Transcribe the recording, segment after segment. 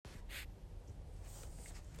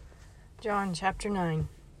John chapter 9.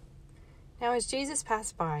 Now as Jesus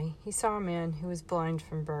passed by, he saw a man who was blind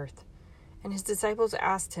from birth. And his disciples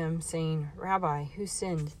asked him, saying, Rabbi, who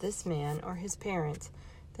sinned, this man or his parents,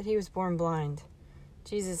 that he was born blind?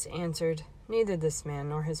 Jesus answered, Neither this man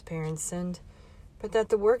nor his parents sinned, but that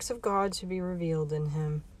the works of God should be revealed in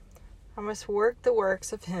him. I must work the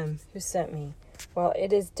works of him who sent me, while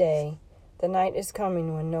it is day. The night is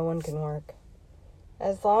coming when no one can work.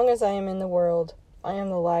 As long as I am in the world, I am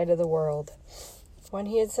the light of the world. When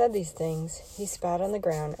he had said these things, he spat on the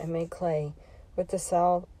ground and made clay with the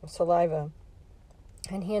saliva.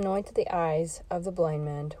 And he anointed the eyes of the blind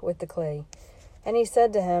man with the clay. And he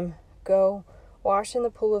said to him, Go, wash in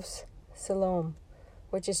the pool of Siloam,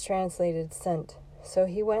 which is translated sent. So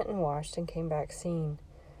he went and washed and came back seeing.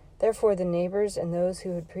 Therefore the neighbors and those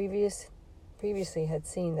who had previously had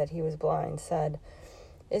seen that he was blind said,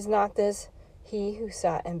 Is not this he who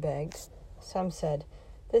sat and begged? Some said,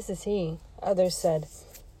 This is he. Others said,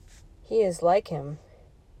 He is like him.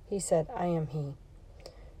 He said, I am he.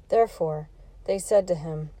 Therefore they said to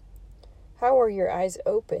him, How were your eyes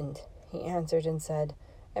opened? He answered and said,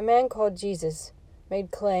 A man called Jesus made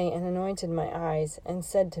clay and anointed my eyes, and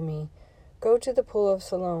said to me, Go to the pool of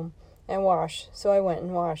Siloam and wash. So I went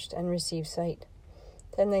and washed and received sight.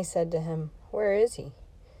 Then they said to him, Where is he?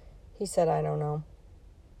 He said, I don't know.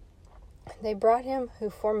 They brought him who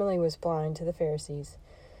formerly was blind to the Pharisees.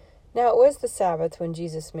 Now it was the Sabbath when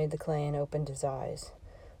Jesus made the clay and opened his eyes.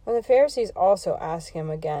 When the Pharisees also asked him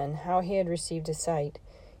again how he had received his sight,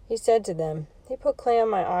 he said to them, He put clay on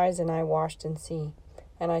my eyes, and I washed and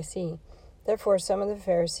I see. Therefore some of the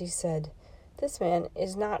Pharisees said, This man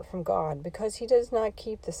is not from God, because he does not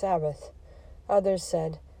keep the Sabbath. Others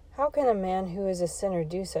said, How can a man who is a sinner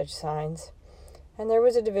do such signs? And there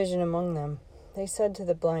was a division among them. They said to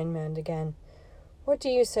the blind man again, What do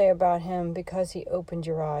you say about him because he opened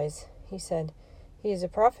your eyes? He said, He is a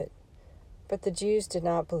prophet. But the Jews did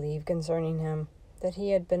not believe concerning him, that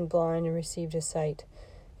he had been blind and received his sight,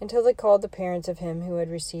 until they called the parents of him who had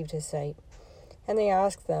received his sight. And they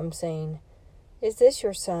asked them, saying, Is this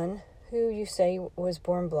your son, who you say was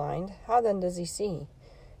born blind? How then does he see?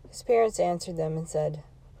 His parents answered them and said,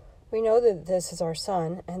 We know that this is our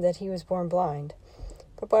son, and that he was born blind.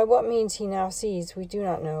 But by what means he now sees, we do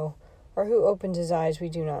not know, or who opened his eyes, we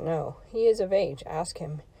do not know. He is of age, ask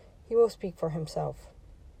him. He will speak for himself.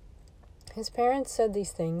 His parents said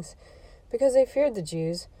these things because they feared the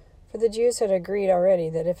Jews, for the Jews had agreed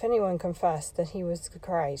already that if anyone confessed that he was the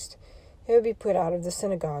Christ, he would be put out of the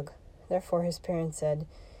synagogue. Therefore his parents said,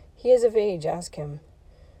 He is of age, ask him.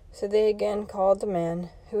 So they again called the man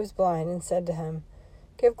who was blind and said to him,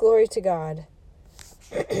 Give glory to God.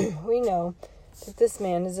 We know that this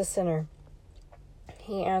man is a sinner.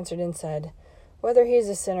 He answered and said, Whether he is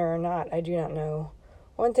a sinner or not, I do not know.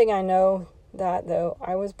 One thing I know, that though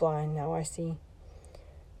I was blind, now I see.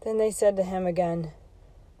 Then they said to him again,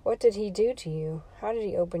 What did he do to you? How did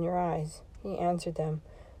he open your eyes? He answered them,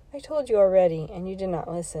 I told you already, and you did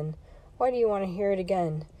not listen. Why do you want to hear it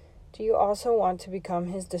again? Do you also want to become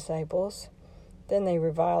his disciples? Then they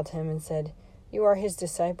reviled him and said, You are his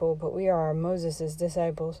disciple, but we are Moses'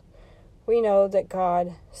 disciples. We know that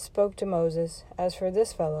God spoke to Moses. As for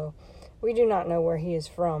this fellow, we do not know where he is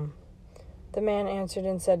from. The man answered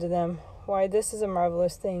and said to them, Why, this is a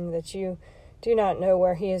marvelous thing, that you do not know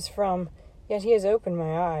where he is from, yet he has opened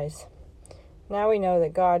my eyes. Now we know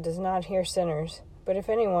that God does not hear sinners, but if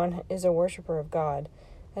anyone is a worshiper of God,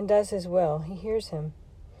 and does his will, he hears him.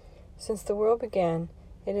 Since the world began,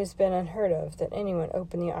 it has been unheard of that anyone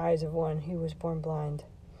opened the eyes of one who was born blind.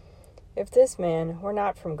 If this man were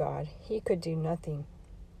not from God, he could do nothing.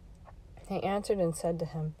 They answered and said to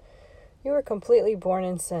him, You are completely born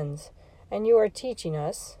in sins, and you are teaching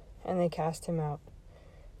us. And they cast him out.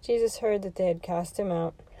 Jesus heard that they had cast him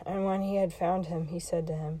out, and when he had found him, he said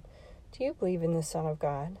to him, Do you believe in the Son of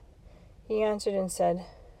God? He answered and said,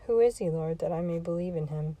 Who is he, Lord, that I may believe in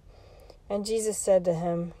him? And Jesus said to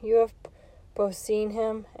him, You have both seen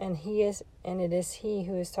him, and it is he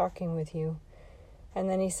who is talking with you. And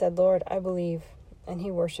then he said, Lord, I believe. And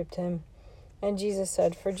he worshipped him. And Jesus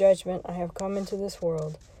said, For judgment I have come into this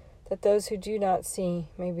world, that those who do not see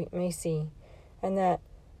may see, and that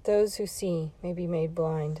those who see may be made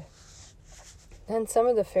blind. Then some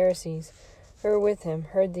of the Pharisees who were with him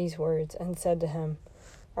heard these words, and said to him,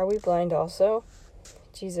 Are we blind also?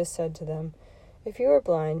 Jesus said to them, If you were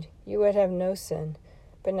blind, you would have no sin.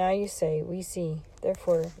 But now you say, We see,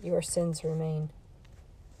 therefore your sins remain.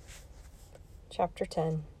 Chapter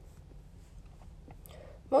 10.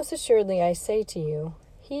 Most assuredly I say to you,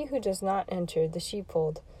 he who does not enter the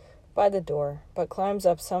sheepfold by the door, but climbs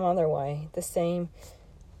up some other way, the same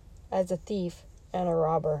as a thief and a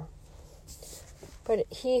robber. But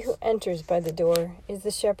he who enters by the door is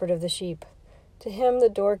the shepherd of the sheep. To him the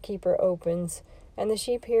doorkeeper opens, and the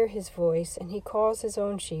sheep hear his voice, and he calls his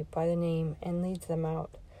own sheep by the name and leads them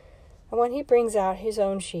out. And when he brings out his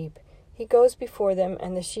own sheep, he goes before them,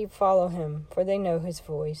 and the sheep follow him, for they know his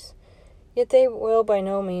voice. Yet they will by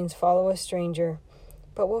no means follow a stranger,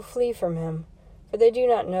 but will flee from him, for they do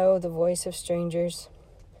not know the voice of strangers.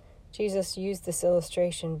 Jesus used this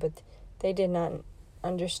illustration, but they did not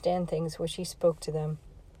understand things which he spoke to them.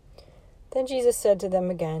 Then Jesus said to them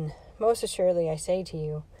again, Most assuredly I say to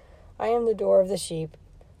you, I am the door of the sheep.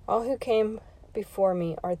 All who came before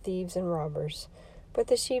me are thieves and robbers, but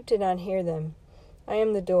the sheep did not hear them. I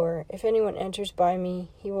am the door. If anyone enters by me,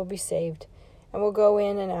 he will be saved, and will go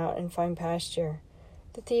in and out and find pasture.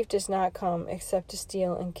 The thief does not come except to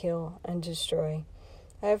steal and kill and destroy.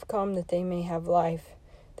 I have come that they may have life,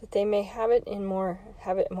 that they may have it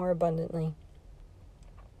more abundantly.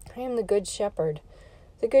 I am the good shepherd.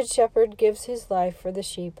 The good shepherd gives his life for the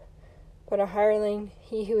sheep. But a hireling,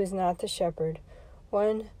 he who is not the shepherd,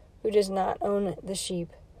 one who does not own the sheep,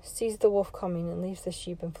 sees the wolf coming and leaves the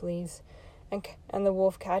sheep and flees, and the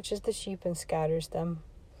wolf catches the sheep and scatters them.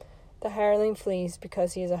 The hireling flees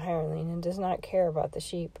because he is a hireling and does not care about the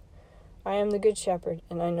sheep. I am the good shepherd,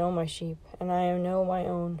 and I know my sheep, and I know my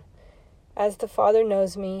own. As the Father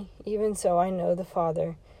knows me, even so I know the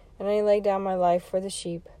Father, and I lay down my life for the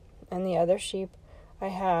sheep. And the other sheep I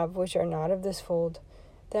have, which are not of this fold,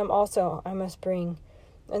 them also I must bring,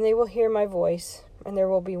 and they will hear my voice, and there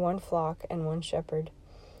will be one flock and one shepherd.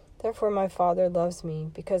 Therefore my Father loves me,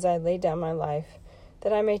 because I lay down my life,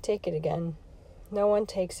 that I may take it again. No one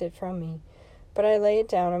takes it from me, but I lay it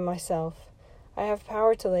down of myself. I have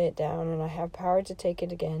power to lay it down, and I have power to take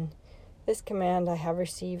it again. This command I have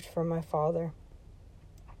received from my Father.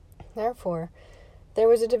 Therefore there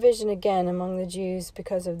was a division again among the Jews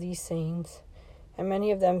because of these sayings, and many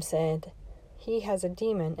of them said, He has a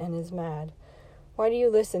demon and is mad. Why do you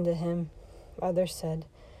listen to him? Others said,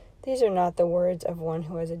 These are not the words of one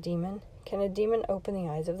who has a demon. Can a demon open the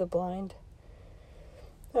eyes of the blind?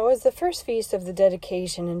 It was the first feast of the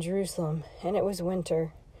dedication in Jerusalem, and it was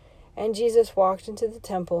winter. And Jesus walked into the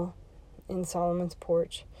temple in Solomon's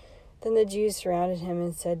porch. Then the Jews surrounded him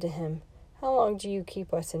and said to him, How long do you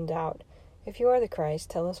keep us in doubt? If you are the Christ,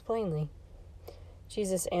 tell us plainly.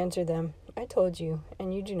 Jesus answered them, I told you,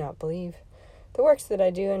 and you do not believe. The works that I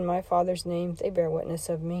do in my Father's name, they bear witness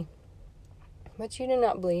of me. But you do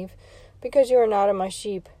not believe, because you are not of my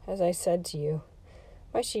sheep, as I said to you.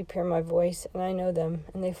 My sheep hear my voice, and I know them,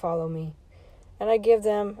 and they follow me. And I give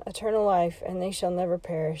them eternal life, and they shall never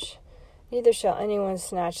perish, neither shall anyone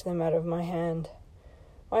snatch them out of my hand.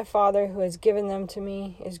 My Father, who has given them to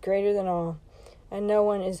me, is greater than all, and no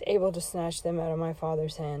one is able to snatch them out of my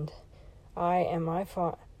Father's hand. I and my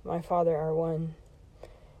Father are one.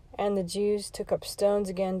 And the Jews took up stones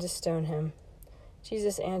again to stone him.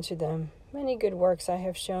 Jesus answered them, Many good works I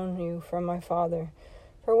have shown you from my Father.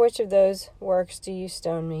 For which of those works do you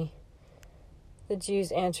stone me? The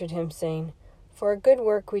Jews answered him, saying, For a good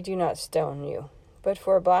work we do not stone you, but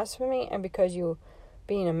for a blasphemy, and because you,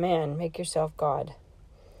 being a man, make yourself God.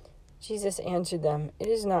 Jesus answered them, It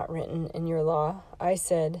is not written in your law, I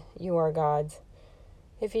said, You are gods.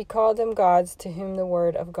 If he called them gods to whom the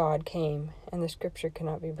word of God came, and the scripture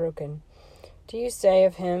cannot be broken, do you say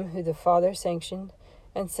of him who the Father sanctioned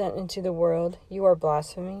and sent into the world, You are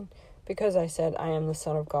blaspheming, because I said, I am the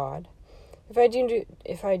Son of God?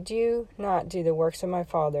 If I do not do the works of my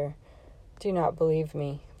Father, do not believe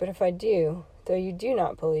me. But if I do, though you do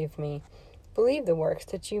not believe me, believe the works,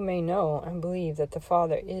 that you may know and believe that the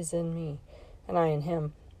Father is in me, and I in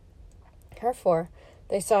him. Therefore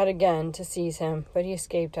they sought again to seize him, but he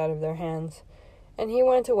escaped out of their hands. And he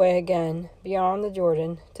went away again beyond the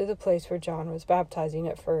Jordan to the place where John was baptizing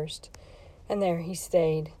at first, and there he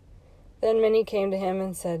stayed. Then many came to him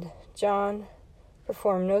and said, John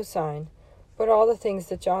performed no sign, but all the things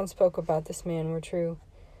that John spoke about this man were true,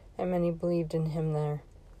 and many believed in him there.